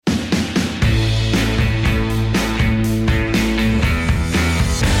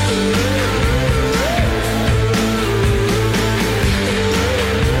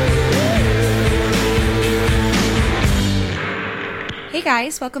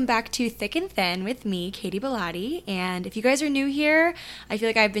guys, welcome back to Thick and Thin with me, Katie Bellotti. And if you guys are new here, I feel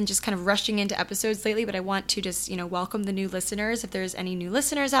like I've been just kind of rushing into episodes lately, but I want to just, welcome the new listeners if there's any new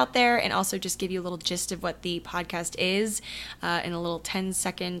listeners out there, and also just give you a little gist of what the podcast is in a little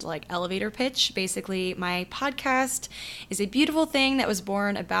 10-second elevator pitch. Basically, my podcast is a beautiful thing that was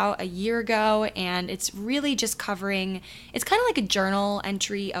born about a year ago, and it's really just covering, it's kind of like a journal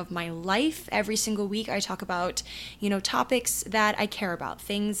entry of my life. Every single week I talk about, topics that I care about,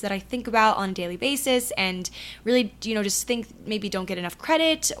 things that I think about on a daily basis, and really, just think maybe don't get enough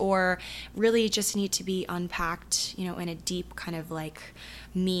credit or really just need to be unpacked, in a deep kind of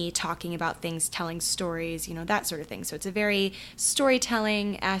me talking about things, telling stories, that sort of thing. So it's a very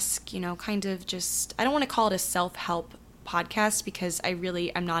storytelling-esque, kind of just, I don't want to call it a self-help podcast because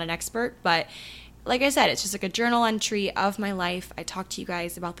I'm not an expert, but like I said, it's just like a journal entry of my life. I talk to you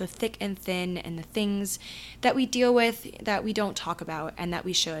guys about the thick and thin and the things that we deal with that we don't talk about and that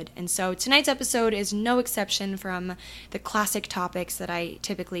we should. And so tonight's episode is no exception from the classic topics that I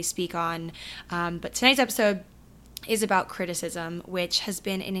typically speak on. But tonight's episode is about criticism, which has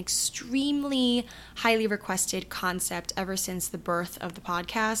been an extremely highly requested concept ever since the birth of the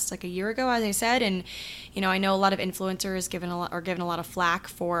podcast, like a year ago, as I said. And, I know a lot of influencers are given a lot of flack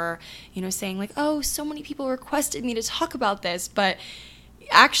for, saying oh, so many people requested me to talk about this, but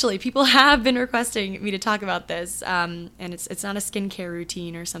actually, people have been requesting me to talk about this, and it's not a skincare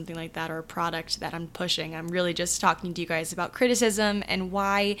routine or something like that or a product that I'm pushing. I'm really just talking to you guys about criticism and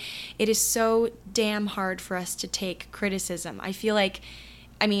why it is so damn hard for us to take criticism. I feel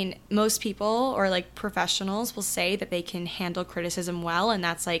most people or professionals will say that they can handle criticism well, and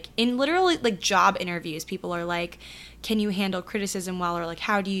that's in literally job interviews, people are like, can you handle criticism well, or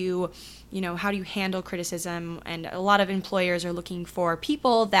how do you handle criticism? And a lot of employers are looking for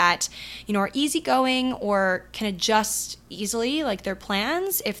people that, are easygoing or can adjust easily, their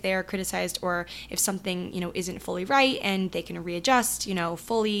plans if they're criticized or if something, isn't fully right, and they can readjust,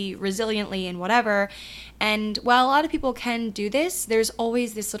 fully resiliently and whatever. And while a lot of people can do this, there's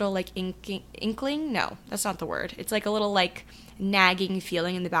always this little inkling. No, that's not the word. It's a little nagging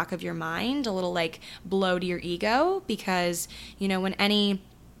feeling in the back of your mind, a little blow to your ego, because, when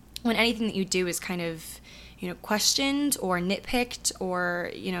anything that you do is kind of, questioned or nitpicked or,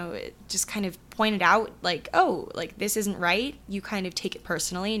 just kind of pointed out this isn't right, you kind of take it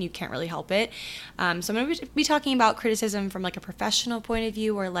personally and you can't really help it. So I'm going to be talking about criticism from a professional point of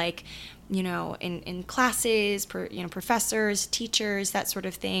view, or in classes, professors, teachers, that sort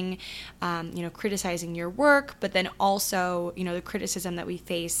of thing, criticizing your work, but then also, the criticism that we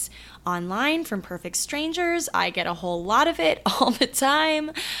face online from perfect strangers. I get a whole lot of it all the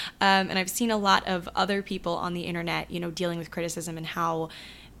time. And I've seen a lot of other people on the internet, dealing with criticism and how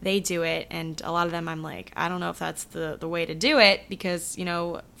they do it, and a lot of them I'm I don't know if that's the way to do it, because,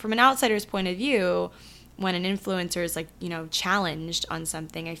 from an outsider's point of view, when an influencer is challenged on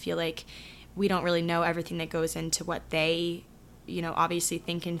something, I feel like we don't really know everything that goes into what they, obviously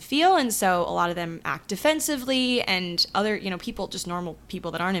think and feel, and so a lot of them act defensively, and other, people, just normal people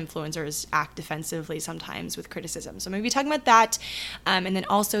that aren't influencers, act defensively sometimes with criticism. So I'm going to be talking about that, and then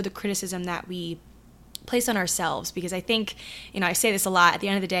also the criticism that we place on ourselves, because I think, I say this a lot, at the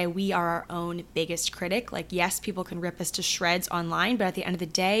end of the day, we are our own biggest critic. Yes, people can rip us to shreds online, but at the end of the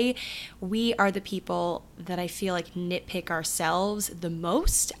day, we are the people that I feel nitpick ourselves the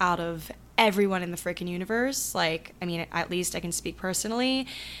most out of everyone in the freaking universe. At least I can speak personally.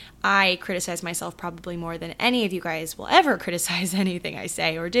 I criticize myself probably more than any of you guys will ever criticize anything I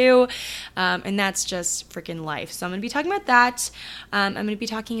say or do, and that's just freaking life. So I'm going to be talking about that. I'm going to be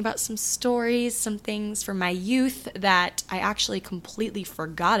talking about some stories, some things from my youth that I actually completely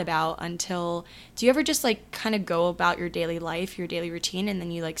forgot about until, do you ever just kind of go about your daily life, your daily routine, and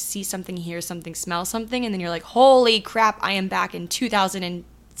then you see something, hear something, smell something, and then you're holy crap, I am back in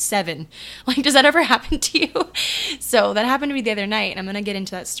 2007. Does that ever happen to you? So that happened to me the other night, and I'm going to get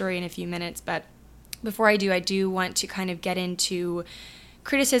into that story in a few minutes. But before I do want to kind of get into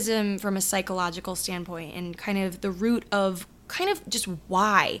criticism from a psychological standpoint and kind of the root of kind of just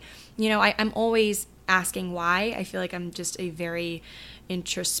why. I'm always asking why. I feel I'm just a very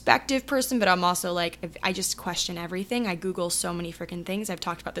introspective person, but I'm also I just question everything. I Google so many freaking things. I've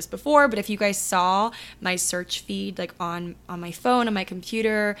talked about this before, but if you guys saw my search feed on my phone, on my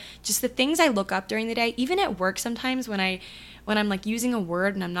computer, just the things I look up during the day, even at work sometimes when I'm using a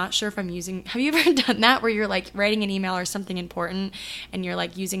word and I'm not sure if I'm using, have you ever done that where you're writing an email or something important and you're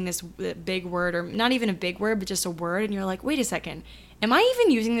using this big word, or not even a big word, but just a word, and you're wait a second, am I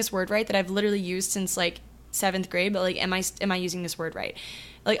even using this word right that I've literally used since 7th grade, but am I using this word right?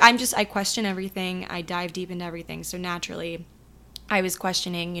 I question everything. I dive deep into everything. So naturally, I was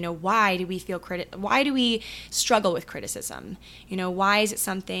questioning, why do we why do we struggle with criticism? Why is it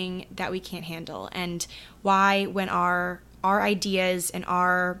something that we can't handle? And why, when our ideas and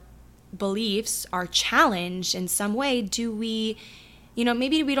our beliefs are challenged in some way, do we,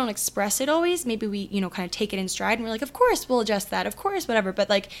 maybe we don't express it always. Maybe we, kind of take it in stride and we're like, of course we'll adjust that, of course, whatever. But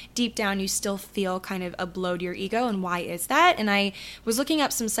like deep down, you still feel kind of a blow to your ego. And why is that? And I was looking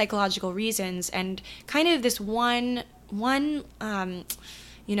up some psychological reasons, and kind of this one highlighted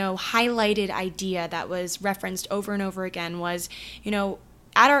idea that was referenced over and over again was,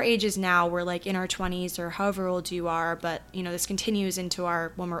 at our ages now, we're like in our 20s or however old you are, but, this continues into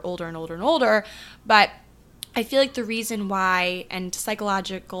when we're older and older and older. But I feel like the reason why, and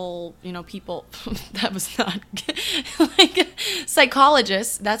psychological, people, that was not, like,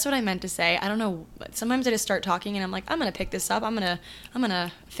 psychologists, that's what I meant to say. I don't know, sometimes I just start talking and I'm like, I'm going to pick this up, I'm going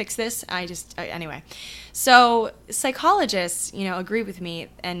to fix this, anyway. So psychologists, agree with me,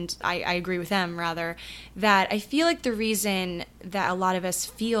 and I agree with them, rather, that I feel like the reason that a lot of us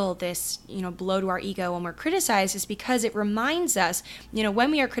feel this, blow to our ego when we're criticized is because it reminds us,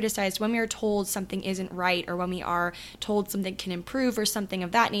 when we are criticized, when we are told something isn't right, or when we are told something can improve or something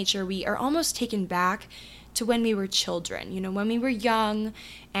of that nature, we are almost taken back to when we were children, when we were young,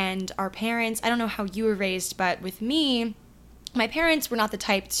 and our parents, I don't know how you were raised, but with me, my parents were not the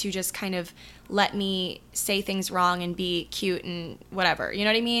type to just kind of let me say things wrong and be cute and whatever. You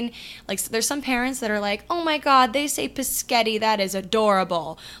know what I mean? Like, so there's some parents that are like, oh my God, they say Pischetti, that is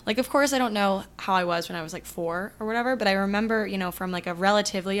adorable. Like, of course, I don't know how I was when I was like 4 or whatever, but I remember, from like a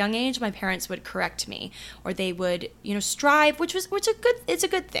relatively young age, my parents would correct me, or they would, strive, it's a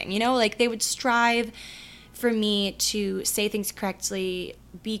good thing, like they would strive for me to say things correctly,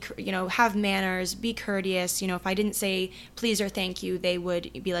 have manners, be courteous. If I didn't say please or thank you, they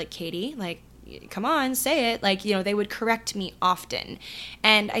would be like, Katie, like, come on, say it. Like, they would correct me often.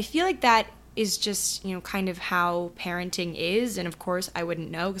 And I feel like that is just, kind of how parenting is. And of course, I wouldn't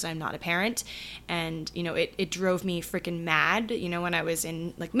know because I'm not a parent. And, it drove me freaking mad, when I was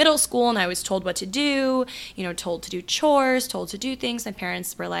in like middle school and I was told what to do, told to do chores, told to do things. My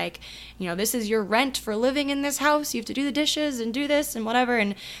parents were like, this is your rent for living in this house. You have to do the dishes and do this and whatever.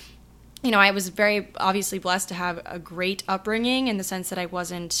 And, I was very obviously blessed to have a great upbringing in the sense that I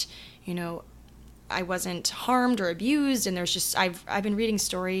wasn't harmed or abused, and there's just, I've been reading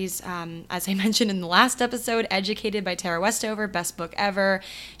stories, as I mentioned in the last episode, Educated by Tara Westover, best book ever.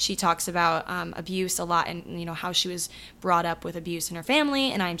 She talks about abuse a lot, and how she was brought up with abuse in her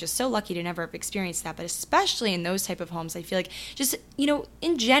family, and I'm just so lucky to never have experienced that, but especially in those type of homes, I feel like just,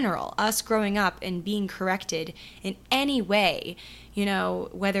 in general, us growing up and being corrected in any way,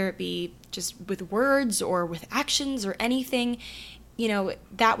 whether it be just with words or with actions or anything,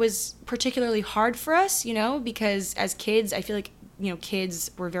 that was particularly hard for us, because as kids, I feel like,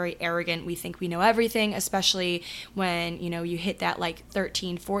 kids were very arrogant. We think we know everything, especially when, you hit that like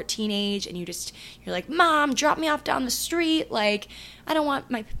 13, 14 age and you're like, Mom, drop me off down the street. Like, I don't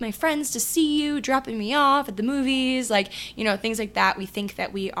want my friends to see you dropping me off at the movies. Like, things like that. We think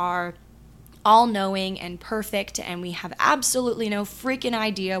that we are all-knowing and perfect, and we have absolutely no freaking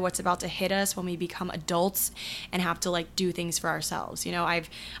idea what's about to hit us when we become adults and have to like do things for ourselves. I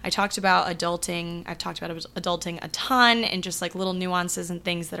talked about adulting. I've talked about adulting a ton, and just like little nuances and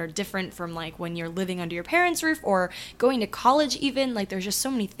things that are different from like when you're living under your parents' roof or going to college even. Like, there's just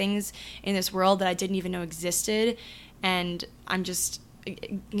so many things in this world that I didn't even know existed, and I'm just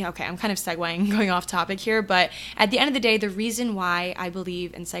okay, I'm kind of segueing, going off topic here, but at the end of the day, the reason why I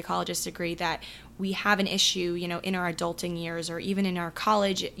believe, and psychologists agree, that we have an issue, in our adulting years or even in our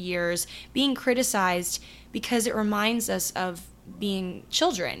college years being criticized, because it reminds us of being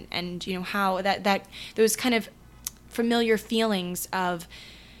children, and, how that those kind of familiar feelings of,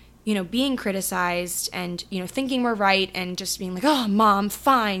 being criticized and, thinking we're right and just being like, oh, Mom,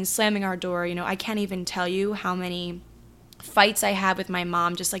 fine, slamming our door. I can't even tell you how many fights I had with my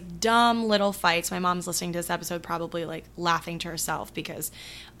mom, just like dumb little fights. My mom's listening to this episode probably like laughing to herself, because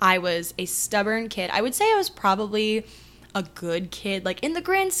I was a stubborn kid. I would say I was probably a good kid, like in the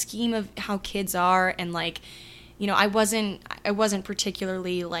grand scheme of how kids are, and like, I wasn't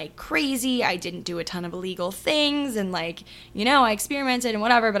particularly like crazy. I didn't do a ton of illegal things, and like, I experimented and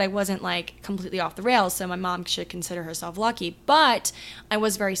whatever, but I wasn't like completely off the rails, so my mom should consider herself lucky. But I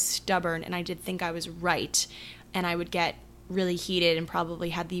was very stubborn, and I did think I was right, and I would get really heated and probably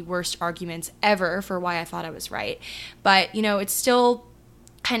had the worst arguments ever for why I thought I was right. But, it still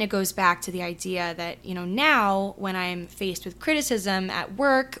kind of goes back to the idea that, now when I'm faced with criticism at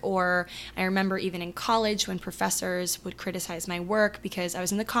work, or I remember even in college when professors would criticize my work because I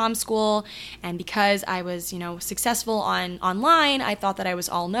was in the comm school and because I was, successful online, I thought that I was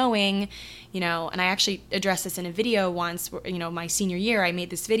all knowing, and I actually addressed this in a video once, my senior year, I made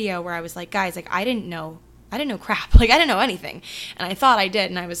this video where I was like, guys, like, I didn't know crap. Like, I didn't know anything. And I thought I did.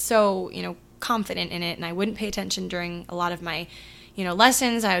 And I was so, confident in it. And I wouldn't pay attention during a lot of my,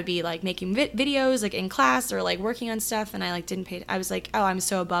 lessons. I would be like making videos like in class or like working on stuff. And I like I was like, oh, I'm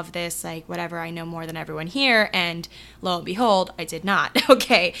so above this, like whatever, I know more than everyone here. And lo and behold, I did not.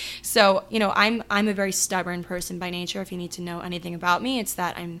 Okay. So, I'm a very stubborn person by nature. If you need to know anything about me, it's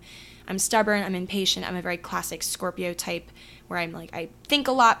that I'm stubborn, I'm impatient, I'm a very classic Scorpio type where I'm like, I think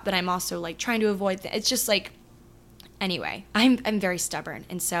a lot, but I'm also like trying to avoid it's just like, anyway, I'm very stubborn.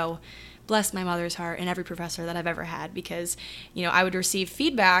 And so bless my mother's heart and every professor that I've ever had, because, I would receive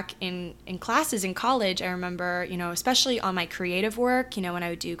feedback in classes in college. I remember, especially on my creative work, when I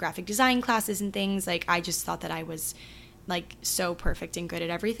would do graphic design classes and things, like I just thought that I was like so perfect and good at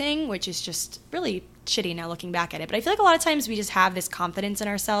everything, which is just really shitty now looking back at it. But I feel like a lot of times we just have this confidence in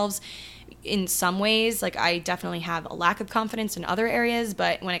ourselves in some ways. Like I definitely have a lack of confidence in other areas,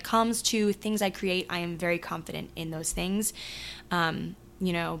 but when it comes to things I create, I am very confident in those things.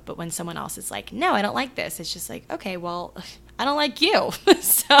 But when someone else is like, no, I don't like this, it's just like, okay, well, I don't like you.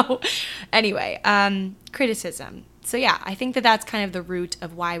 So anyway, criticism. So yeah, I think that that's kind of the root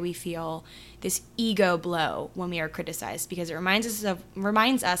of why we feel this ego blow when we are criticized, because it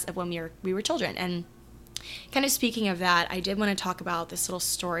reminds us of when we were children. And kind of speaking of that, I did want to talk about this little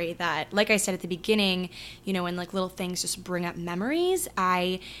story that, like I said at the beginning, when like little things just bring up memories.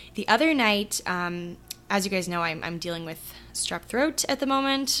 The other night, as you guys know, I'm dealing with strep throat at the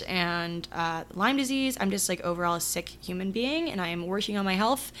moment and Lyme disease. I'm just like overall a sick human being, and I am working on my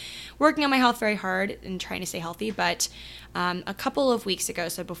health very hard and trying to stay healthy. But a couple of weeks ago,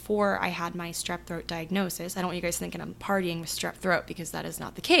 so before I had my strep throat diagnosis, I don't want you guys thinking I'm partying with strep throat, because that is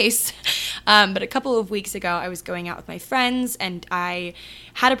not the case. But a couple of weeks ago, I was going out with my friends and I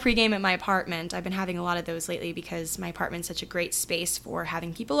had a pregame at my apartment. I've been having a lot of those lately because my apartment's such a great space for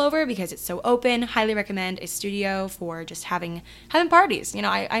having people over because it's so open. Highly recommend a studio for just having parties.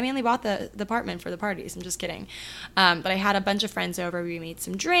 I mainly bought the apartment for the parties. I'm just kidding. But I had a bunch of friends over. We made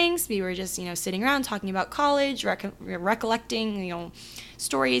some drinks. We were just, sitting around talking about college, recollecting,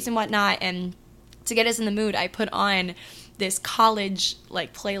 stories and whatnot. And to get us in the mood, I put on this college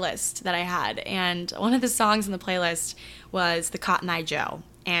like playlist that I had, and one of the songs in the playlist was the Cotton Eye Joe.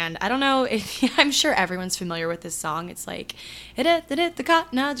 And I don't know if I'm sure everyone's familiar with this song. It's like, the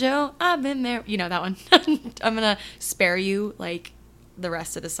Cotton Eye Joe, I've been there. That one. I'm gonna spare you like the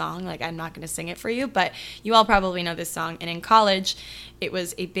rest of the song. Like I'm not gonna sing it for you, but you all probably know this song. And in college, it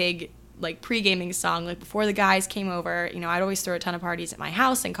was a big like pre-gaming song. Like before the guys came over, I'd always throw a ton of parties at my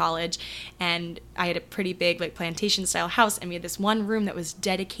house in college, and I had a pretty big like plantation style house, and we had this one room that was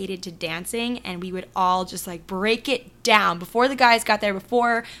dedicated to dancing, and we would all just like break it down before the guys got there,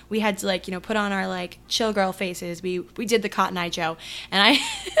 before we had to like, put on our like chill girl faces. We did the Cotton Eye Joe, and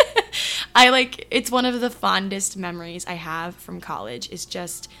I like, it's one of the fondest memories I have from college is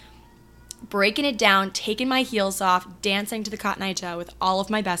just breaking it down, taking my heels off, dancing to the Cotton Eye Joe with all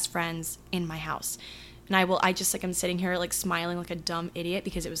of my best friends in my house. And I'm sitting here like smiling like a dumb idiot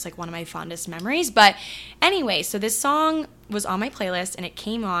because it was like one of my fondest memories. But anyway, so this song was on my playlist and it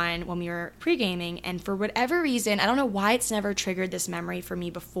came on when we were pre-gaming. And for whatever reason, I don't know why it's never triggered this memory for me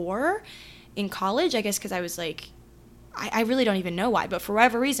before in college. I guess because I was like, I really don't even know why. But for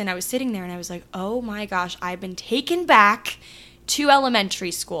whatever reason, I was sitting there and I was like, oh my gosh, I've been taken back to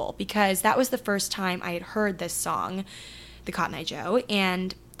elementary school, because that was the first time I had heard this song, the Cotton Eye Joe,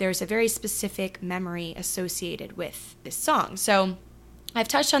 and there's a very specific memory associated with this song. So I've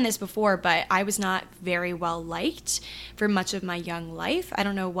touched on this before, but I was not very well liked for much of my young life. I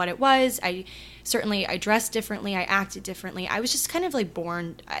don't know what it was. I dressed differently. I acted differently. I was just kind of like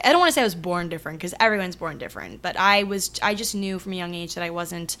born. I don't want to say I was born different, because everyone's born different, but I just knew from a young age that I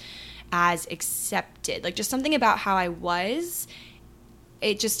wasn't as accepted. Like just something about how I was,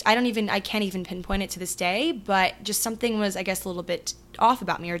 I can't even pinpoint it to this day, but just something was, I guess, a little bit off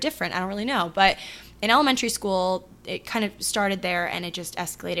about me or different. I don't really know. But in elementary school, it kind of started there and it just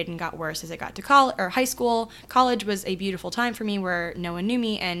escalated and got worse as I got to high school. College was a beautiful time for me where no one knew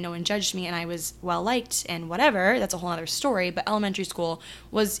me and no one judged me and I was well liked and whatever. That's a whole other story. But elementary school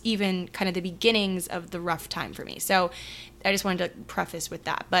was even kind of the beginnings of the rough time for me. So I just wanted to preface with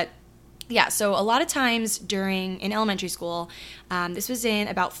that. But yeah, so a lot of times in elementary school, this was in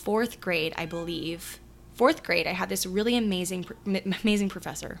about fourth grade, I believe. fourth grade, I had this really amazing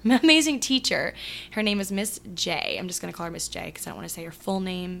professor, amazing teacher. Her name is Miss J. I'm just going to call her Miss J because I don't want to say her full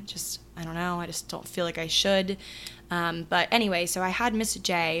name. I don't know. I just don't feel like I should. But anyway, so I had Miss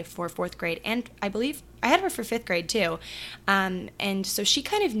J for fourth grade, and I believe I had her for fifth grade too. And so she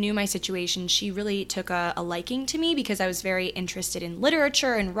kind of knew my situation. She really took a liking to me because I was very interested in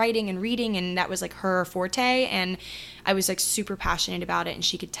literature and writing and reading, and that was like her forte. And I was like super passionate about it, and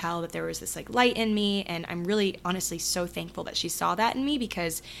she could tell that there was this like light in me. And I'm really honestly so thankful that she saw that in me,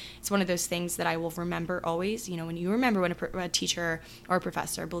 because it's one of those things that I will remember always, when you remember when a teacher or a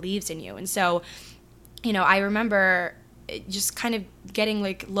professor believes in you. And so, I remember just kind of getting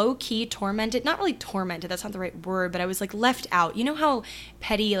like low-key tormented, not really tormented, that's not the right word, but I was like left out. You know how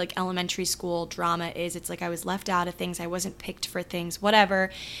petty like elementary school drama is? It's like I was left out of things, I wasn't picked for things, whatever.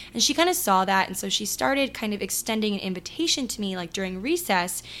 And she kind of saw that, and so she started kind of extending an invitation to me, like during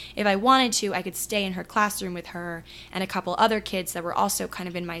recess, if I wanted to, I could stay in her classroom with her and a couple other kids that were also kind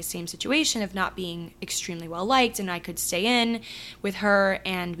of in my same situation of not being extremely well liked, and I could stay in with her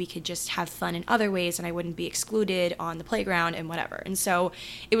and we could just have fun in other ways, and I wouldn't be excluded on the playground and whatever. And so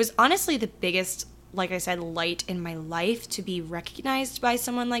it was honestly the biggest, like I said, light in my life to be recognized by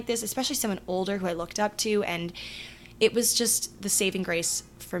someone like this, especially someone older who I looked up to, and it was just the saving grace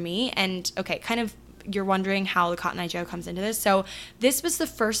for me. And okay, kind of you're wondering how the Cotton Eye Joe comes into this. So this was the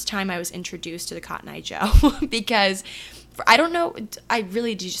first time I was introduced to the Cotton Eye Joe because I don't know, I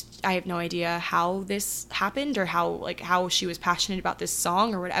have no idea how this happened or how she was passionate about this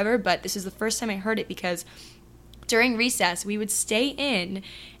song or whatever, but this is the first time I heard it because during recess, we would stay in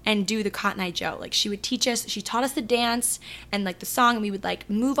and do the Cotton Eye Joe. Like, she taught us the dance and like the song, and we would like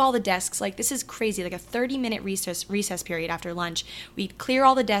move all the desks. Like, this is crazy, like a 30-minute recess period after lunch. We'd clear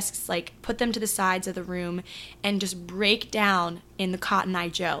all the desks, like put them to the sides of the room, and just break down in the Cotton Eye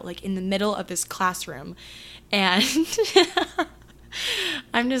Joe, like in the middle of this classroom. And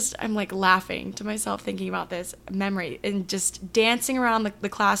I'm like laughing to myself thinking about this memory and just dancing around the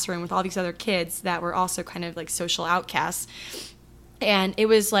classroom with all these other kids that were also kind of like social outcasts. And it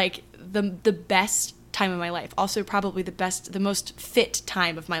was like the best time of my life. Also probably the most fit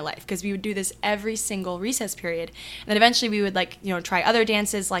time of my life, because we would do this every single recess period. And then eventually we would like, try other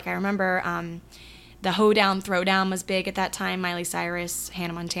dances. Like I remember, the hoedown, throwdown was big at that time. Miley Cyrus,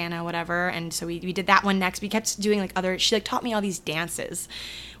 Hannah Montana, whatever. And so we did that one next. We kept doing like she like taught me all these dances,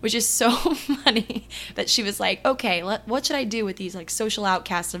 which is so funny that she was like, okay, what should I do with these like social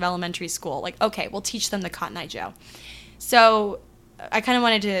outcasts of elementary school? Like, okay, we'll teach them the Cotton Eye Joe. So I kind of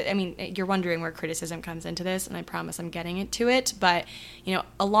wanted to, you're wondering where criticism comes into this, and I promise I'm getting to it. But,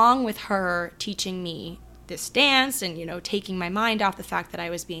 along with her teaching me this dance and, taking my mind off the fact that I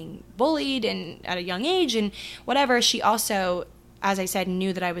was being bullied and at a young age and whatever, she also, as I said,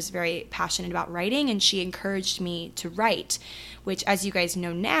 knew that I was very passionate about writing, and she encouraged me to write, which, as you guys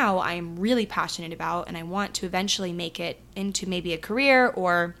know now, I am really passionate about, and I want to eventually make it into maybe a career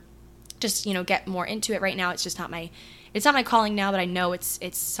or just, get more into it. Right now, it's not my calling now, but I know it's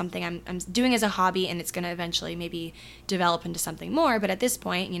something I'm doing as a hobby, and it's going to eventually maybe develop into something more. But at this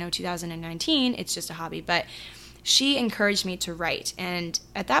point, 2019, it's just a hobby. But she encouraged me to write. And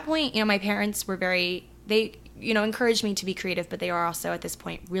at that point, my parents were they encouraged me to be creative, but they are also at this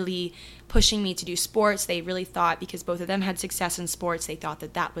point really pushing me to do sports. They really thought, because both of them had success in sports, they thought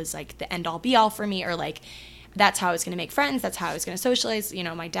that was like the end all be all for me, or like that's how I was going to make friends. That's how I was going to socialize.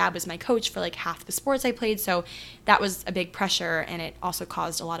 My dad was my coach for like half the sports I played. So that was a big pressure, and it also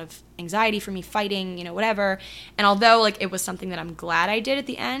caused a lot of anxiety for me, fighting, whatever. And although like it was something that I'm glad I did at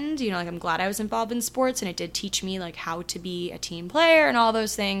the end, like I'm glad I was involved in sports, and it did teach me like how to be a team player and all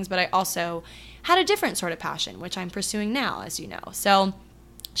those things. But I also had a different sort of passion, which I'm pursuing now, as you know. So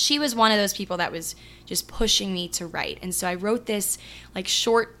she was one of those people that was just pushing me to write. And so I wrote this like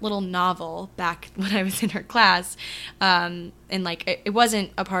short little novel back when I was in her class. And like it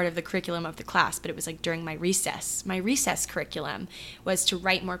wasn't a part of the curriculum of the class, but it was like during my recess. My recess curriculum was to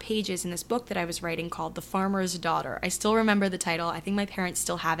write more pages in this book that I was writing called The Farmer's Daughter. I still remember the title. I think my parents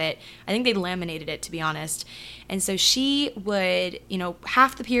still have it. I think they laminated it, to be honest. And so she would,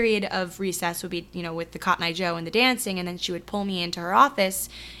 half the period of recess would be, with the Cotton Eye Joe and the dancing, and then she would pull me into her office,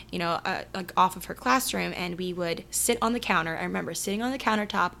 like off of her classroom, and we would sit on the counter. I remember sitting on the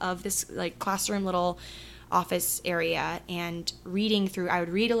countertop of this like classroom little office area and reading through. I would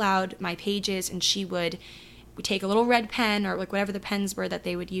read aloud my pages, and she would take a little red pen, or like whatever the pens were that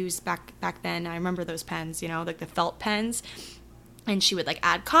they would use back then. I remember those pens, like the felt pens. And she would like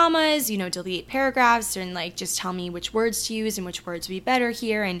add commas, delete paragraphs, and like just tell me which words to use and which words would be better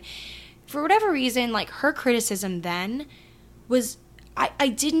here. And for whatever reason, like her criticism then was, I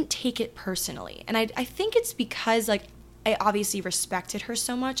didn't take it personally. And I think it's because, like, I obviously respected her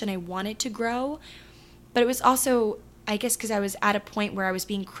so much and I wanted to grow. But it was also, I guess, because I was at a point where I was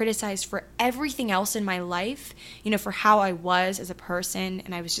being criticized for everything else in my life, for how I was as a person.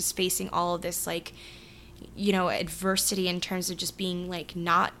 And I was just facing all of this, like, adversity in terms of just being, like,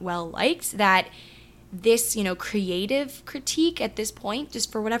 not well liked, that this, creative critique at this point,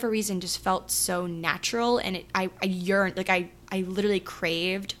 just for whatever reason, just felt so natural. And I yearned, like, I literally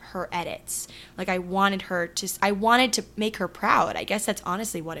craved her edits. Like, I wanted to make her proud. I guess that's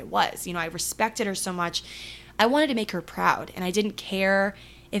honestly what it was. I respected her so much. I wanted to make her proud, and I didn't care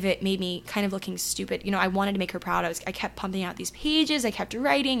if it made me kind of looking stupid. I wanted to make her proud. I kept pumping out these pages. I kept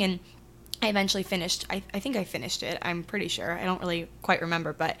writing, and I eventually finished. I think I finished it. I'm pretty sure. I don't really quite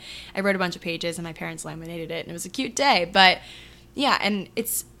remember, but I wrote a bunch of pages, and my parents laminated it, and it was a cute day. But yeah, and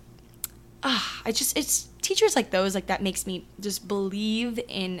it's teachers like those, like, that makes me just believe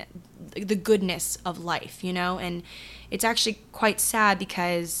in the goodness of life, and it's actually quite sad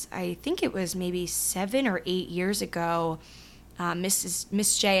because I think it was maybe 7 or 8 years ago,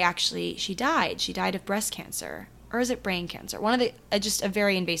 Miss J, actually, she died of breast cancer, or is it brain cancer? One of the, just a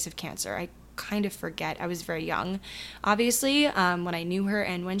very invasive cancer. I kind of forget. I was very young, obviously, when I knew her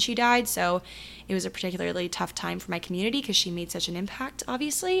and when she died, so it was a particularly tough time for my community because she made such an impact,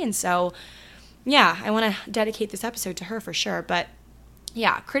 obviously. And so yeah, I want to dedicate this episode to her for sure. But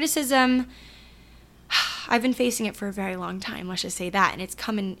yeah, criticism, I've been facing it for a very long time, let's just say that. And it's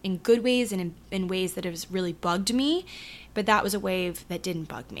come in good ways and in ways that has really bugged me. But that was a wave that didn't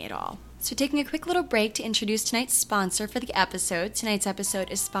bug me at all. So taking a quick little break to introduce tonight's sponsor for the episode. Tonight's episode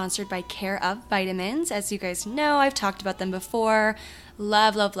is sponsored by Care of Vitamins. As you guys know, I've talked about them before.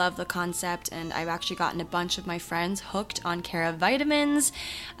 Love, love, love the concept, and I've actually gotten a bunch of my friends hooked on Care of Vitamins.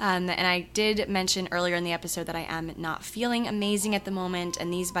 And I did mention earlier in the episode that I am not feeling amazing at the moment,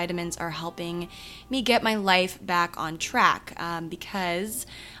 and these vitamins are helping me get my life back on track because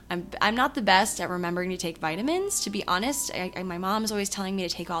I'm not the best at remembering to take vitamins, to be honest. My mom's always telling me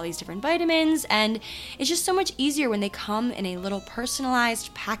to take all these different vitamins, and it's just so much easier when they come in a little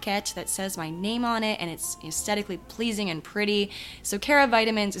personalized packet that says my name on it, and it's aesthetically pleasing and pretty. So Care of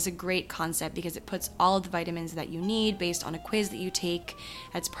Vitamins is a great concept because it puts all of the vitamins that you need based on a quiz that you take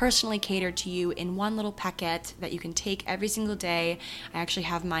that's personally catered to you in one little packet that you can take every single day. I actually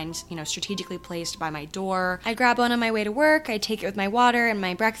have mine, strategically placed by my door. I grab one on my way to work, I take it with my water and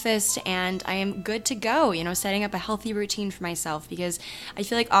my breakfast, and I am good to go, setting up a healthy routine for myself, because I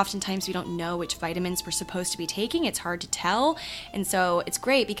feel like oftentimes we don't know which vitamins we're supposed to be taking. It's hard to tell. And so it's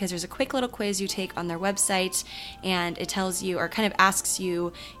great because there's a quick little quiz you take on their website, and it tells you, or kind of asks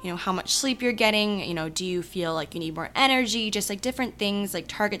you, how much sleep you're getting, do you feel like you need more energy, just like different things, like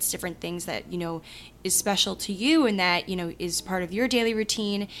targets different things that, is special to you and that, is part of your daily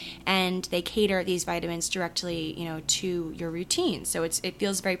routine, and they cater these vitamins directly, to your routine. So it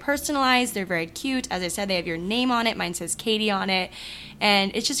feels very personalized. They're very cute. As I said, they have your name on it. Mine says Katie on it.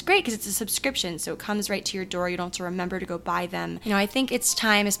 And it's just great because it's a subscription, so it comes right to your door. You don't have to remember to go buy them. I think it's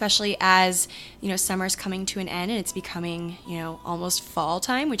time, especially as, summer's coming to an end and it's becoming, almost fall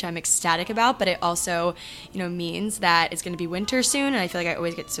time, which I'm ecstatic about, but it also, means that it's going to be winter soon, and I feel like I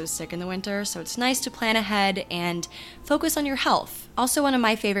always get so sick in the winter, so it's nice to plan ahead and focus on your health. Also, one of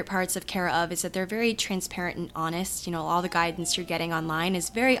my favorite parts of Care of is that they're very transparent and honest. All the guidance you're getting online is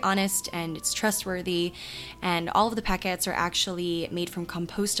very honest and it's trustworthy, and all of the packets are actually made from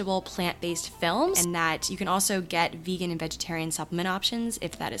compostable plant-based films, and that you can also get vegan and vegetarian supplement options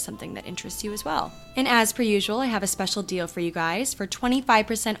if that is something that interests you as well. And as per usual, I have a special deal for you guys. For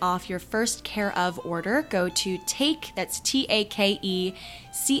 25% off your first Care of order, go to that's TAKECARE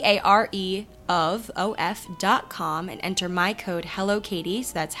of.com and enter my code HelloKatie,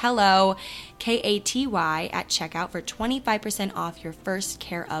 so that's hello KATY at checkout for 25% off your first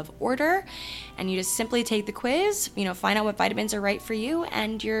Care of order. And you just simply take the quiz, find out what vitamins are right for you,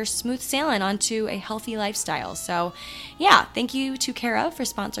 and you're smooth sailing onto a healthy lifestyle. So yeah, thank you to Care of for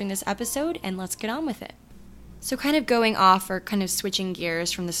sponsoring this episode, and let's get on with it. So kind of going off, or kind of switching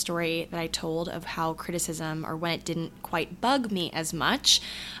gears from the story that I told of how criticism, or when it didn't quite bug me as much,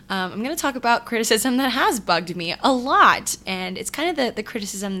 I'm going to talk about criticism that has bugged me a lot. And it's kind of the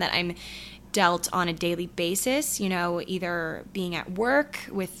criticism that I'm dealt on a daily basis, either being at work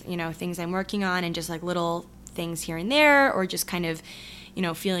with, things I'm working on and just like little things here and there, or just kind of,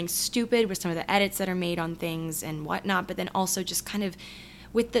 feeling stupid with some of the edits that are made on things and whatnot, but then also just kind of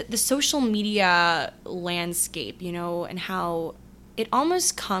with the social media landscape, and how it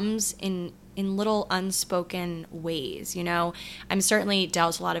almost comes in in little unspoken ways. I'm certainly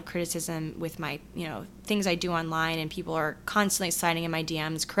dealt a lot of criticism with my, things I do online, and people are constantly sliding in my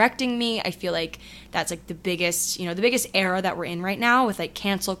DMs correcting me. I feel like that's like the biggest era that we're in right now with like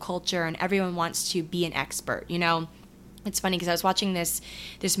cancel culture, and everyone wants to be an expert. It's funny because I was watching this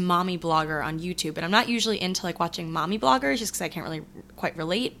mommy blogger on YouTube, and I'm not usually into like watching mommy bloggers just because I can't really quite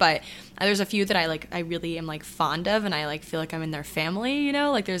relate, but there's a few that I really am like fond of, and I like feel like I'm in their family,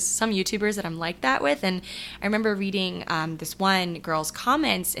 like there's some YouTubers that I'm like that with. And I remember reading this one girl's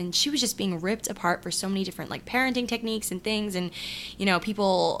comments, and she was just being ripped apart for so many different like parenting techniques and things, and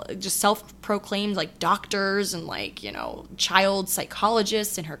people just self-proclaimed like doctors and like child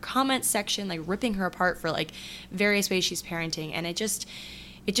psychologists in her comment section, like ripping her apart for like various ways she's parenting. And it just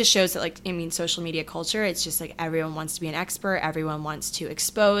shows that, like, social media culture, it's just like everyone wants to be an expert, everyone wants to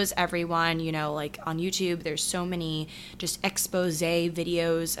expose everyone. Like on YouTube there's so many just expose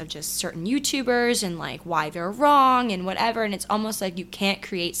videos of just certain YouTubers and like why they're wrong and whatever, and it's almost like you can't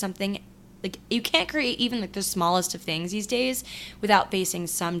create something, like you can't create even like the smallest of things these days without facing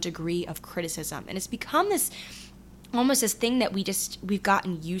some degree of criticism. And it's become this almost this thing that we've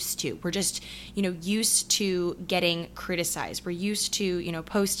gotten used to. We're just, used to getting criticized. We're used to,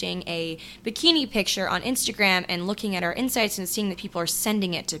 posting a bikini picture on Instagram and looking at our insights and seeing that people are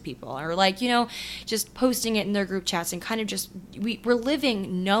sending it to people, or like, just posting it in their group chats, and kind of just, we're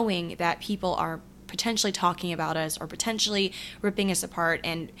living knowing that people are potentially talking about us or potentially ripping us apart,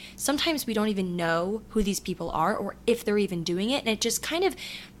 and sometimes we don't even know who these people are or if they're even doing it, and it just kind of,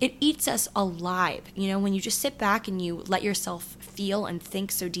 it eats us alive, when you just sit back and you let yourself feel and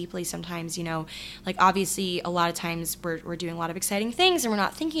think so deeply sometimes, like obviously a lot of times we're doing a lot of exciting things and we're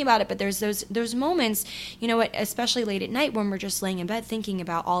not thinking about it, but there's those moments, especially late at night when we're just laying in bed thinking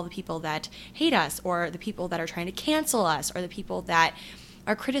about all the people that hate us, or the people that are trying to cancel us, or the people that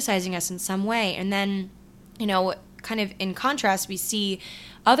are criticizing us in some way. And then, kind of in contrast, we see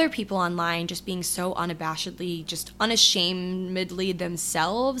other people online just being so unabashedly, just unashamedly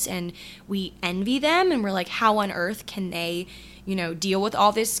themselves, and we envy them, and we're like, how on earth can they, deal with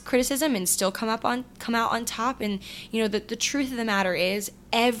all this criticism and still come out on top? And, the truth of the matter is,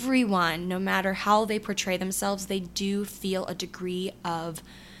 everyone, no matter how they portray themselves, they do feel a degree of,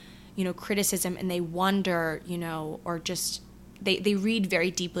 criticism, and they wonder, or just they read very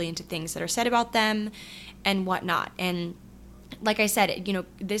deeply into things that are said about them and whatnot. And like I said,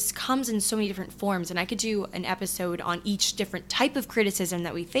 this comes in so many different forms, and I could do an episode on each different type of criticism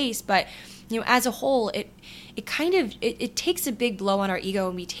that we face, but as a whole, it kind of it takes a big blow on our ego,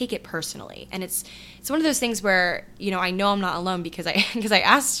 and we take it personally. And it's one of those things where I know I'm not alone, because I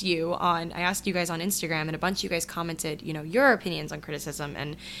asked you guys on Instagram, and a bunch of you guys commented your opinions on criticism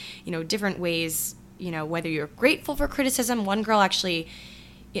and different ways, whether you're grateful for criticism. One girl actually,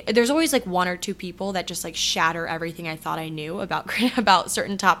 there's always like one or two people that just like shatter everything I thought I knew about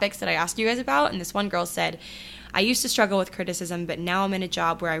certain topics that I asked you guys about. And this one girl said, I used to struggle with criticism, but now I'm in a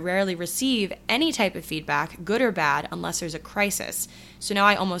job where I rarely receive any type of feedback, good or bad, unless there's a crisis. So now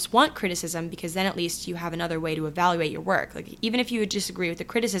I almost want criticism, because then at least you have another way to evaluate your work. Like, even if you would disagree with the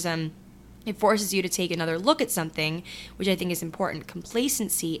criticism, it forces you to take another look at something, which I think is important.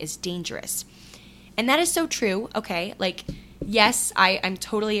 Complacency is dangerous. And that is so true, okay? Like, yes, I'm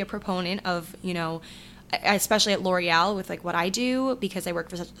totally a proponent of, especially at L'Oreal with like what I do, because I work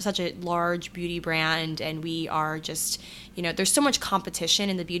for such a large beauty brand, and we are just, there's so much competition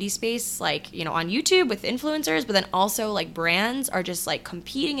in the beauty space, like, on YouTube with influencers, but then also like brands are just like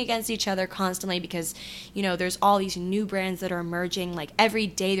competing against each other constantly, because, there's all these new brands that are emerging. Like every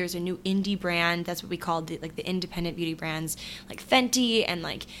day there's a new indie brand. That's what we call the independent beauty brands, like Fenty and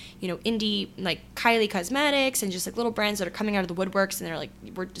like, indie, like Kylie Cosmetics, and just like little brands that are coming out of the woodworks, and they're like,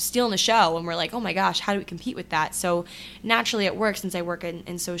 we're stealing the show, and we're like, oh my gosh, how do we compete with that? So naturally at work, since I work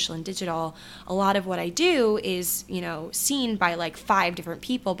in social and digital, a lot of what I do is, seen by like 5 different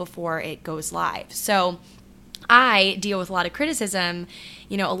people before it goes live. So I deal with a lot of criticism,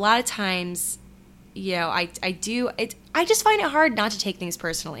 a lot of times, I just find it hard not to take things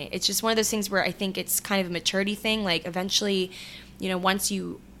personally. It's just one of those things where I think it's kind of a maturity thing. Like eventually, once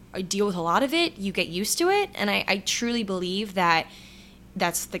you deal with a lot of it, you get used to it. And I truly believe that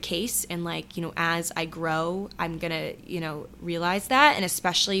that's the case. And like, as I grow, I'm gonna, realize that. And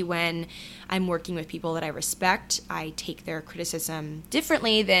especially when I'm working with people that I respect, I take their criticism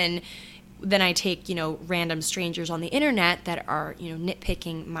differently than I take, random strangers on the internet that are,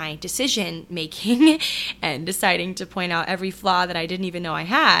 nitpicking my decision making and deciding to point out every flaw that I didn't even know I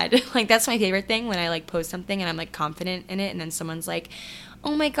had. Like, that's my favorite thing, when I like post something and I'm like confident in it, and then someone's like,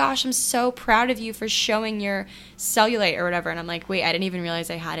 oh my gosh, I'm so proud of you for showing your cellulite or whatever. And I'm like, wait, I didn't even realize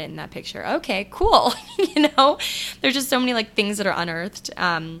I had it in that picture. Okay, cool. There's just so many like things that are unearthed.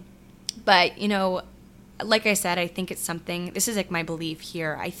 But like I said, I think it's something, this is like my belief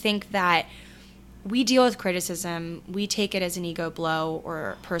here. I think that we deal with criticism, we take it as an ego blow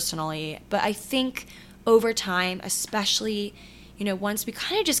or personally, but I think over time, especially, once we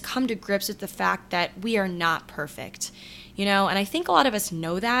kind of just come to grips with the fact that we are not perfect, and I think a lot of us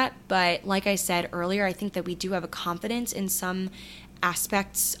know that, but like I said earlier, I think that we do have a confidence in some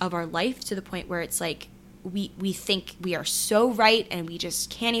aspects of our life to the point where it's like we think we are so right and we just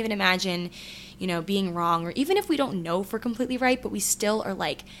can't even imagine, being wrong, or even if we don't know if we're completely right, but we still are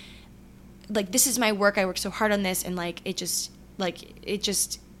like this is my work, I worked so hard on this, and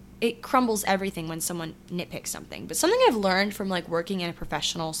it crumbles everything when someone nitpicks something. But something I've learned from like working in a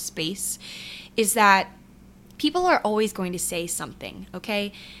professional space is that people are always going to say something,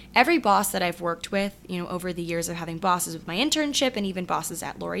 okay? Every boss that I've worked with, over the years of having bosses with my internship and even bosses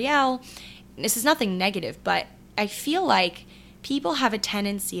at L'Oreal, this is nothing negative, but I feel like people have a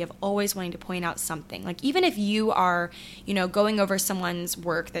tendency of always wanting to point out something. Like even if you are, going over someone's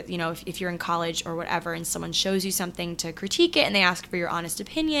work that, if you're in college or whatever and someone shows you something to critique it and they ask for your honest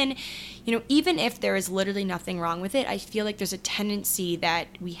opinion, even if there is literally nothing wrong with it, I feel like there's a tendency that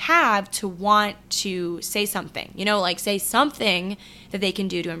we have to want to say something, say something that they can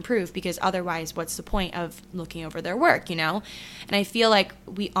do to improve, because otherwise what's the point of looking over their work, And I feel like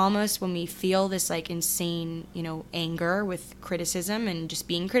we almost, when we feel this like insane, anger with criticism and just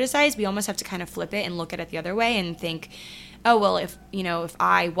being criticized, we almost have to kind of flip it and look at it the other way and think, oh, well, if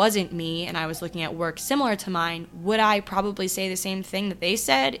I wasn't me and I was looking at work similar to mine, would I probably say the same thing that they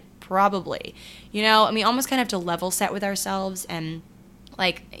said? Probably. We almost kind of have to level set with ourselves and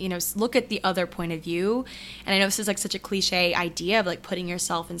look at the other point of view. And I know this is like such a cliche idea of like putting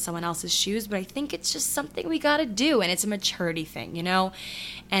yourself in someone else's shoes, but I think it's just something we got to do, and it's a maturity thing,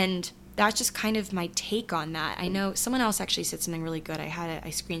 and that's just kind of my take on that. I know someone else actually said something really good. I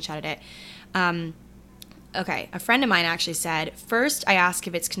screenshotted it. Okay, a friend of mine actually said, first I ask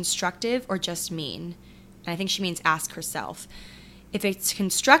if it's constructive or just mean. And I think she means ask herself. If it's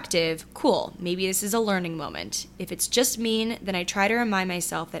constructive, cool, maybe this is a learning moment. If it's just mean, then I try to remind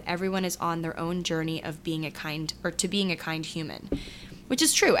myself that everyone is on their own journey of being a kind human, which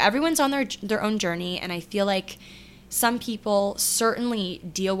is true. Everyone's on their own journey, and I feel like some people certainly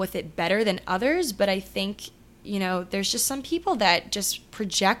deal with it better than others, but I think, there's just some people that just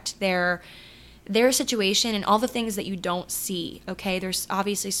project their situation and all the things that you don't see, okay? There's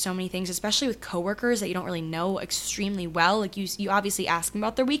obviously so many things, especially with coworkers that you don't really know extremely well. Like you obviously ask them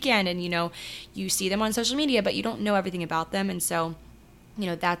about their weekend and, you see them on social media, but you don't know everything about them. And so,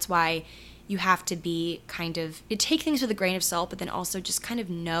 that's why you have to be you take things with a grain of salt, but then also just kind of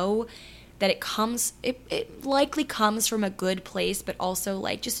know that it likely comes from a good place, but also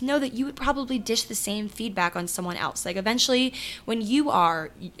like just know that you would probably dish the same feedback on someone else. Like eventually when you are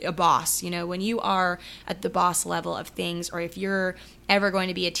a boss, when you are at the boss level of things, or if you're ever going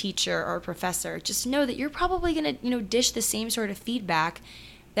to be a teacher or a professor, just know that you're probably going to, dish the same sort of feedback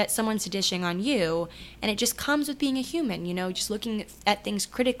that someone's dishing on you. And it just comes with being a human, just looking at things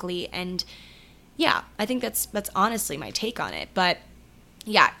critically. And yeah, I think that's honestly my take on it. But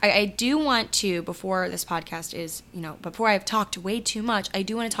yeah, I do want to, before this podcast is, before I've talked way too much, I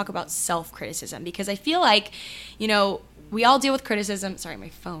do want to talk about self-criticism, because I feel like, we all deal with criticism. Sorry, my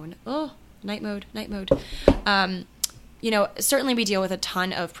phone. Oh, night mode. Certainly we deal with a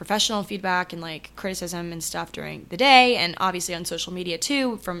ton of professional feedback and like criticism and stuff during the day, and obviously on social media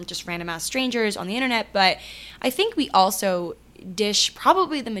too, from just random ass strangers on the internet. But I think we also dish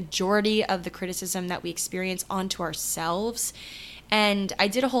probably the majority of the criticism that we experience onto ourselves. And I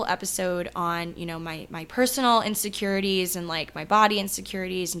did a whole episode on, my personal insecurities and like my body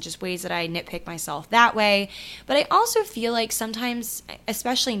insecurities and just ways that I nitpick myself that way. But I also feel like sometimes,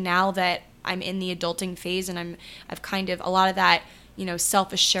 especially now that I'm in the adulting phase and I've kind of a lot of that,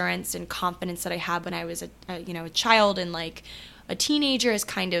 self-assurance and confidence that I had when I was a child and like a teenager is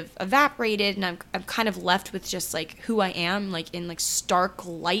kind of evaporated, and I'm kind of left with just like who I am, like in like stark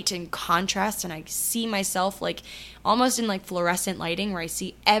light and contrast, and I see myself like almost in like fluorescent lighting where I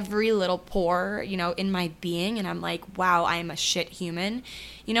see every little pore, in my being, and I'm like, wow, I am a shit human.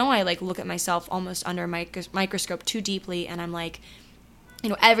 I like look at myself almost under a microscope too deeply, and I'm like,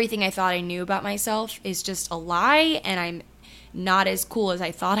 everything I thought I knew about myself is just a lie, and I'm not as cool as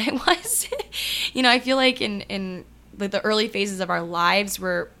I thought I was. I feel like in the early phases of our lives,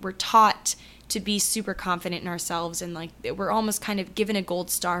 we're taught to be super confident in ourselves, and like we're almost kind of given a gold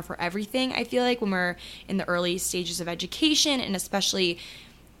star for everything. I feel like when we're in the early stages of education, and especially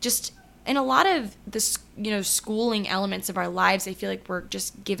just in a lot of the, you know, schooling elements of our lives, I feel like we're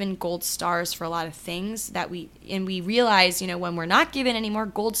just given gold stars for a lot of things that we realize, you know, when we're not given any more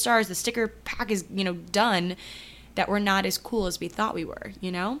gold stars, the sticker pack is, you know, done, that we're not as cool as we thought we were,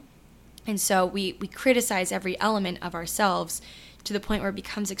 you know? And so we criticize every element of ourselves to the point where it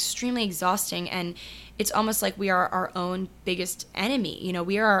becomes extremely exhausting, and it's almost like we are our own biggest enemy. You know,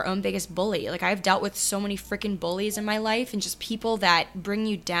 we are our own biggest bully. Like, I've dealt with so many freaking bullies in my life, and just people that bring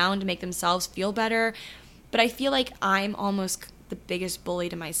you down to make themselves feel better. But I feel like I'm almost the biggest bully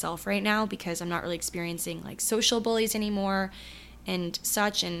to myself right now, because I'm not really experiencing like social bullies anymore and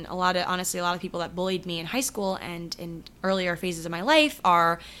such. And honestly, a lot of people that bullied me in high school and in earlier phases of my life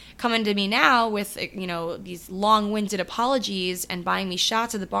are coming to me now with, you know, these long-winded apologies and buying me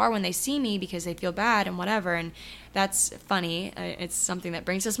shots at the bar when they see me because they feel bad and whatever. And that's funny. It's something that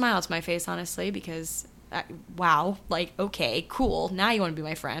brings a smile to my face, honestly, because wow, like, okay, cool, now you want to be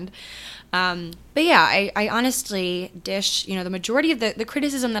my friend. But yeah, I honestly dish, you know, the majority of the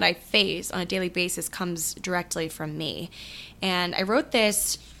criticism that I face on a daily basis comes directly from me. And I wrote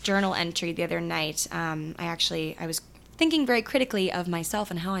this journal entry the other night. I was thinking very critically of myself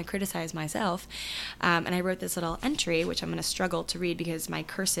and how I criticize myself. And I wrote this little entry, which I'm going to struggle to read because my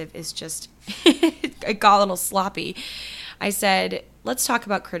cursive is just, it got a little sloppy. I said, let's talk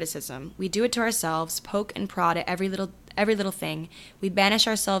about criticism. We do it to ourselves, poke and prod at every little thing. We banish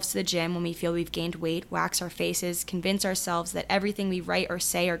ourselves to the gym when we feel we've gained weight, wax our faces, convince ourselves that everything we write or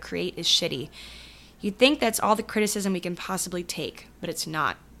say or create is shitty. You'd think that's all the criticism we can possibly take, but it's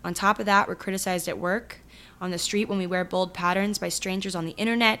not. On top of that, we're criticized at work, on the street when we wear bold patterns, by strangers on the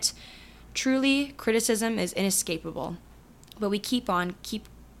internet. Truly, criticism is inescapable. But we keep getting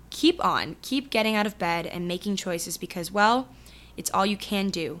out of bed and making choices because, well, it's all you can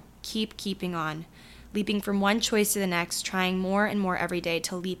do. Keep keeping on, leaping from one choice to the next, trying more and more every day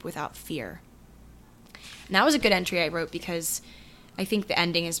to leap without fear. And that was a good entry I wrote, because I think the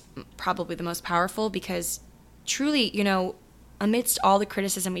ending is probably the most powerful, because truly, you know, amidst all the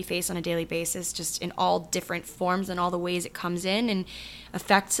criticism we face on a daily basis, just in all different forms and all the ways it comes in and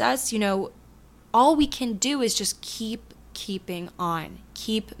affects us, you know, all we can do is just keeping on,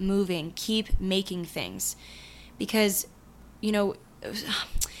 keep moving, keep making things. Because, you know,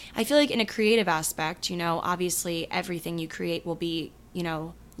 I feel like in a creative aspect, you know, obviously everything you create will be, you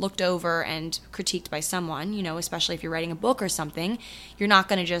know, looked over and critiqued by someone, you know, especially if you're writing a book or something. You're not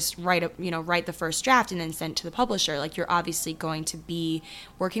going to just write the first draft and then send it to the publisher. Like, you're obviously going to be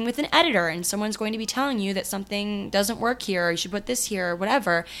working with an editor, and someone's going to be telling you that something doesn't work here, or you should put this here, or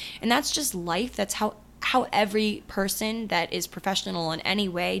whatever. And that's just life. That's how every person that is professional in any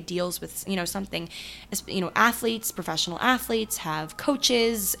way deals with, you know, something. You know, athletes, professional athletes have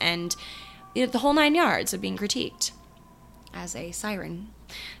coaches, and, you know, the whole 9 yards of being critiqued. As a siren.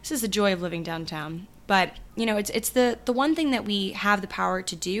 This is the joy of living downtown. But, you know, it's the one thing that we have the power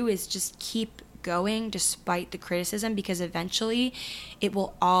to do is just keep going despite the criticism, because eventually it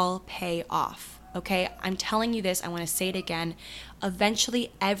will all pay off. Okay? I'm telling you this. I want to say it again.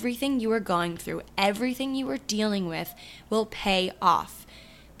 Eventually, everything you are going through, everything you are dealing with will pay off.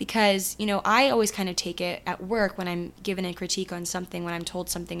 Because, you know, I always kind of take it at work when I'm given a critique on something, when I'm told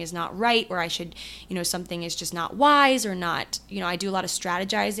something is not right, or I should, you know, something is just not wise or not, you know, I do a lot of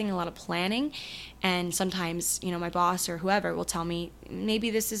strategizing, a lot of planning. And sometimes, you know, my boss or whoever will tell me,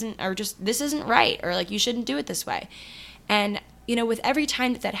 maybe this isn't, or just this isn't right, or like, you shouldn't do it this way. And, you know, with every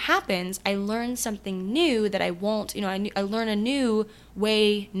time that happens, I learn something new that I won't, you know, I learn a new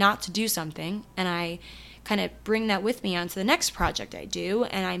way not to do something, and I kind of bring that with me onto the next project I do,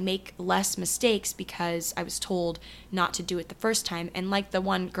 and I make less mistakes because I was told not to do it the first time. And like the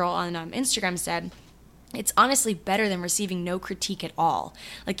one girl on Instagram said, it's honestly better than receiving no critique at all.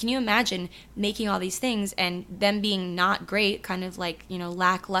 Like, can you imagine making all these things and them being not great, kind of like, you know,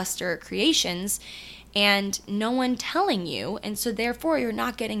 lackluster creations, and no one telling you, and so therefore you're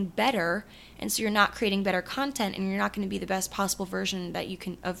not getting better, and so you're not creating better content, and you're not going to be the best possible version that you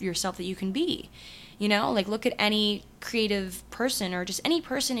can of yourself that you can be. You know, like, look at any creative person, or just any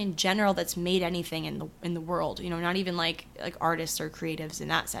person in general that's made anything in the world. You know, not even like artists or creatives in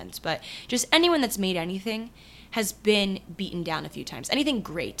that sense, but just anyone that's made anything has been beaten down a few times. Anything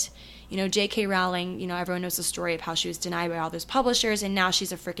great. You know, J.K. Rowling, you know, everyone knows the story of how she was denied by all those publishers, and now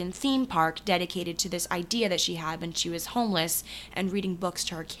she's a freaking theme park dedicated to this idea that she had when she was homeless and reading books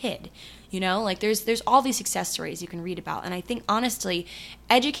to her kid. You know, like, there's all these success stories you can read about. And I think, honestly,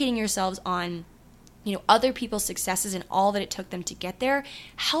 educating yourselves on other people's successes and all that it took them to get there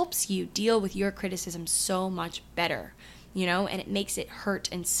helps you deal with your criticism so much better, and it makes it hurt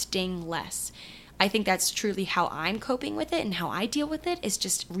and sting less. I think that's truly how I'm coping with it, and how I deal with it is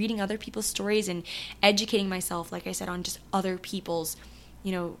just reading other people's stories and educating myself, like I said, on just other people's,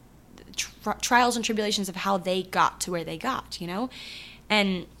 trials and tribulations of how they got to where they got,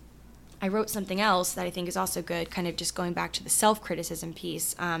 And I wrote something else that I think is also good, kind of just going back to the self-criticism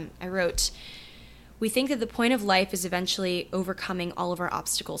piece. I wrote, we think that the point of life is eventually overcoming all of our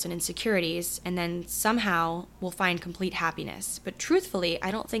obstacles and insecurities, and then somehow we'll find complete happiness. But truthfully,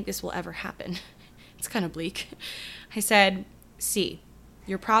 I don't think this will ever happen. It's kind of bleak. I said, see,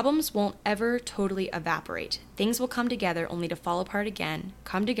 your problems won't ever totally evaporate. Things will come together only to fall apart again,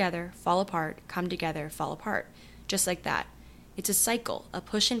 come together, fall apart, come together, fall apart. Just like that. It's a cycle, a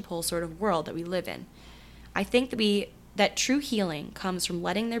push and pull sort of world that we live in. I think that true healing comes from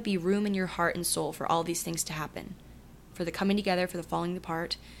letting there be room in your heart and soul for all these things to happen. For the coming together, for the falling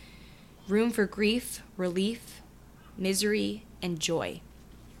apart. Room for grief, relief, misery, and joy.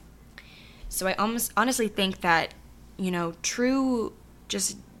 So I honestly think that, true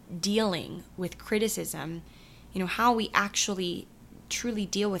just dealing with criticism, how we actually truly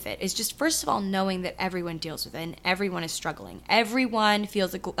deal with it is just, first of all, knowing that everyone deals with it and everyone is struggling. Everyone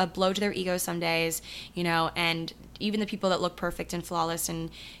feels a blow to their ego some days, and even the people that look perfect and flawless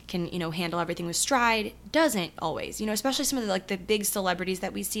and can, handle everything with stride doesn't always, especially some of the big celebrities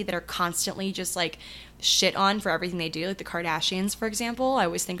that we see that are constantly just shit on for everything they do, like the Kardashians, for example. I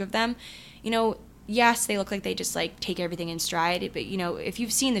always think of them, yes, they look like they just take everything in stride, but if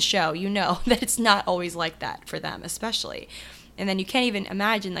you've seen the show, that it's not always like that for them, especially. And then you can't even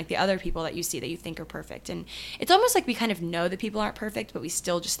imagine the other people that you see that you think are perfect. And it's almost like we kind of know that people aren't perfect, but we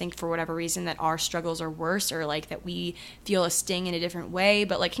still just think for whatever reason that our struggles are worse, or that we feel a sting in a different way.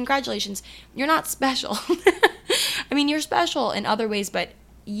 But congratulations, you're not special. I mean, you're special in other ways, but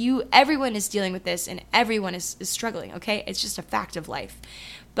everyone is dealing with this and everyone is struggling, okay? It's just a fact of life.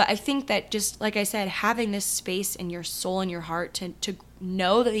 But I think that, just like I said, having this space in your soul and your heart to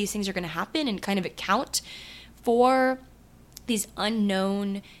know that these things are going to happen and kind of account for these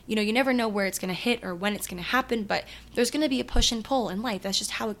unknown, you never know where it's going to hit or when it's going to happen, but there's going to be a push and pull in life. That's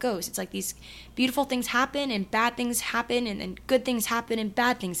just how it goes. It's these beautiful things happen and bad things happen, and then good things happen and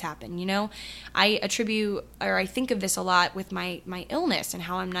bad things happen, I think of this a lot with my illness and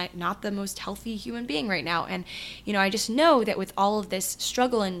how I'm not the most healthy human being right now. And, I just know that with all of this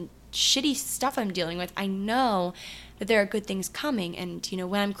struggle and shitty stuff I'm dealing with, I know that there are good things coming. And,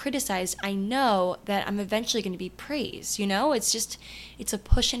 when I'm criticized, I know that I'm eventually going to be praised. It's a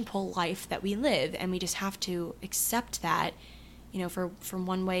push and pull life that we live, and we just have to accept that, from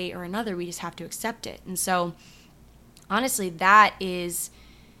one way or another, we just have to accept it. And so, honestly, that is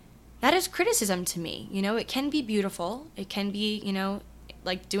criticism to me. It can be beautiful. It can be,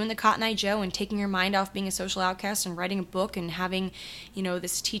 doing the Cotton Eye Joe and taking your mind off being a social outcast and writing a book and having,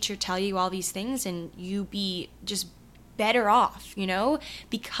 this teacher tell you all these things and you be just better off,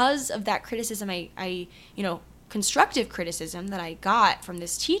 because of that criticism, I constructive criticism that I got from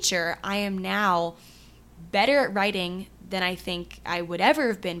this teacher. I am now better at writing than I think I would ever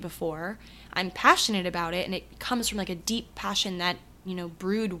have been before. I'm passionate about it, and it comes from a deep passion that,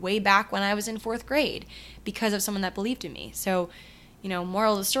 brewed way back when I was in 4th grade because of someone that believed in me. So,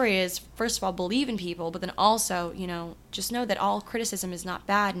 moral of the story is, first of all, believe in people, but then also, just know that all criticism is not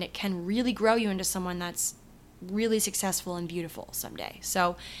bad, and it can really grow you into someone that's really successful and beautiful someday.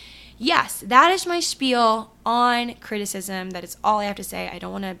 So, yes, that is my spiel on criticism. That is all I have to say. I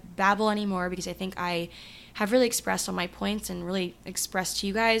don't want to babble anymore because I think I have really expressed all my points and really expressed to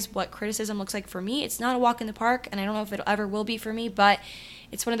you guys what criticism looks like for me. It's not a walk in the park, and I don't know if it ever will be for me, but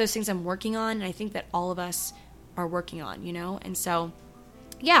it's one of those things I'm working on, and I think that all of us are working on, And so,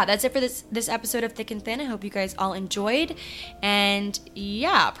 yeah, that's it for this episode of Thick and Thin. I hope you guys all enjoyed. And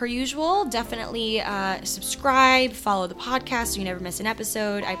yeah, per usual, definitely subscribe, follow the podcast so you never miss an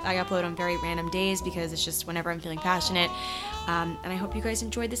episode. I upload on very random days because it's just whenever I'm feeling passionate. And I hope you guys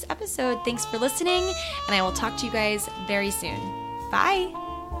enjoyed this episode. Thanks for listening, and I will talk to you guys very soon. Bye!